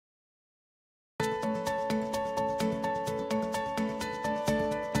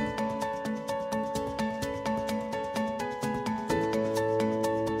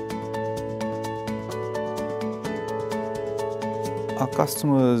Our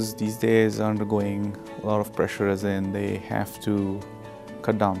customers these days are undergoing a lot of pressure, as in they have to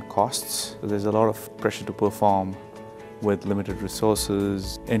cut down costs. So there's a lot of pressure to perform with limited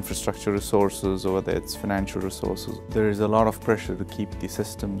resources, infrastructure resources, or whether it's financial resources. There is a lot of pressure to keep the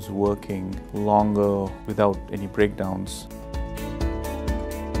systems working longer without any breakdowns.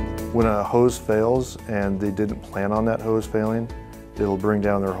 When a hose fails and they didn't plan on that hose failing, it'll bring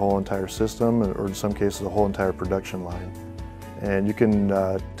down their whole entire system, or in some cases, the whole entire production line. And you can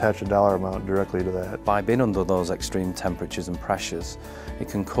attach a dollar amount directly to that. By being under those extreme temperatures and pressures, it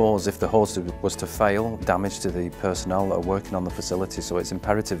can cause, if the hose was to fail, damage to the personnel that are working on the facility. So it's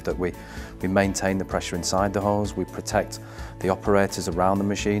imperative that we maintain the pressure inside the hose, we protect the operators around the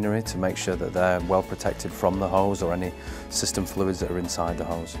machinery to make sure that they're well protected from the hose or any system fluids that are inside the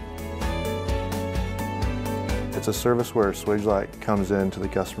hose. It's a service where Swagelok comes into the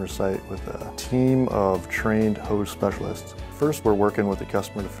customer site with a team of trained hose specialists. First, we're working with the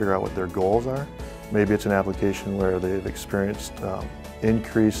customer to figure out what their goals are. Maybe it's an application where they've experienced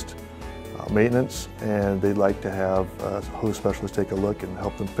increased maintenance, and they'd like to have a hose specialist take a look and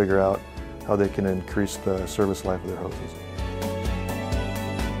help them figure out how they can increase the service life of their hoses.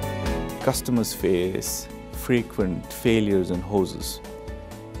 Customers face frequent failures in hoses,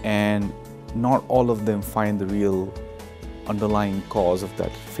 and not all of them find the real underlying cause of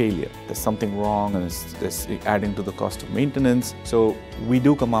that failure. There's something wrong and it's adding to the cost of maintenance. So we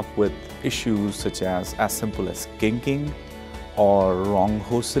do come up with issues such as simple as kinking, or wrong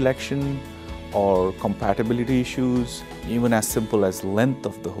hose selection, or compatibility issues. Even as simple as length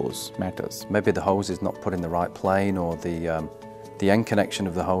of the hose matters. Maybe the hose is not put in the right plane, or the end connection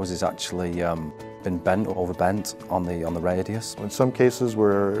of the hose is actually been bent or overbent on the radius. In some cases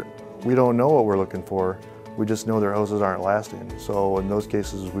where we don't know what we're looking for, we just know their hoses aren't lasting. So in those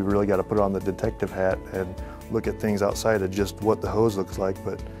cases, we really got to put on the detective hat and look at things outside of just what the hose looks like,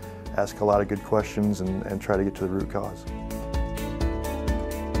 but ask a lot of good questions and try to get to the root cause.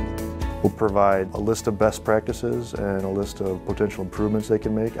 We'll provide a list of best practices and a list of potential improvements they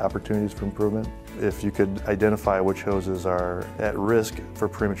can make, opportunities for improvement. If you could identify which hoses are at risk for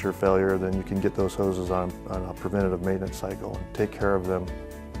premature failure, then you can get those hoses on a preventative maintenance cycle and take care of them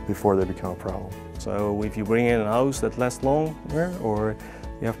before they become a problem. So if you bring in a hose that lasts longer, or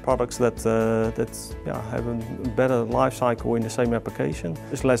you have products that have a better life cycle in the same application,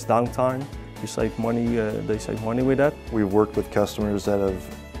 there's less downtime, you save money, they save money with that. We've worked with customers that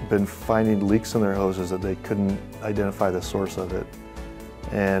have been finding leaks in their hoses that they couldn't identify the source of it.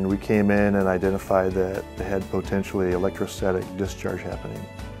 And we came in and identified that they had potentially electrostatic discharge happening.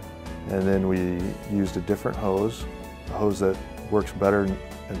 And then we used a different hose, a hose that works better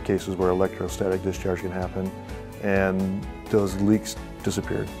in cases where electrostatic discharge can happen, and those leaks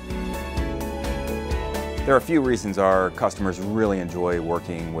disappeared. There are a few reasons our customers really enjoy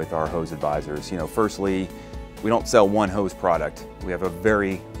working with our hose advisors. Firstly, we don't sell one hose product. We have a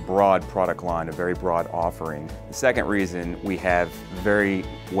very broad product line, a very broad offering. The second reason, we have very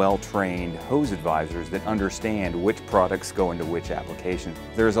well-trained hose advisors that understand which products go into which application.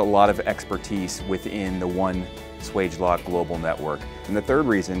 There's a lot of expertise within the one Swagelok global network. And the third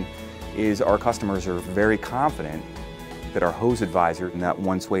reason is our customers are very confident that our hose advisor and that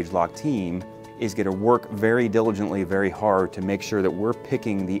one Swagelok team is going to work very diligently, very hard to make sure that we're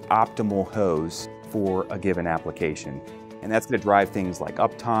picking the optimal hose for a given application. And that's going to drive things like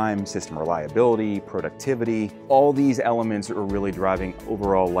uptime, system reliability, productivity. All these elements are really driving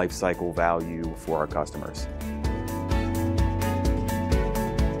overall life cycle value for our customers.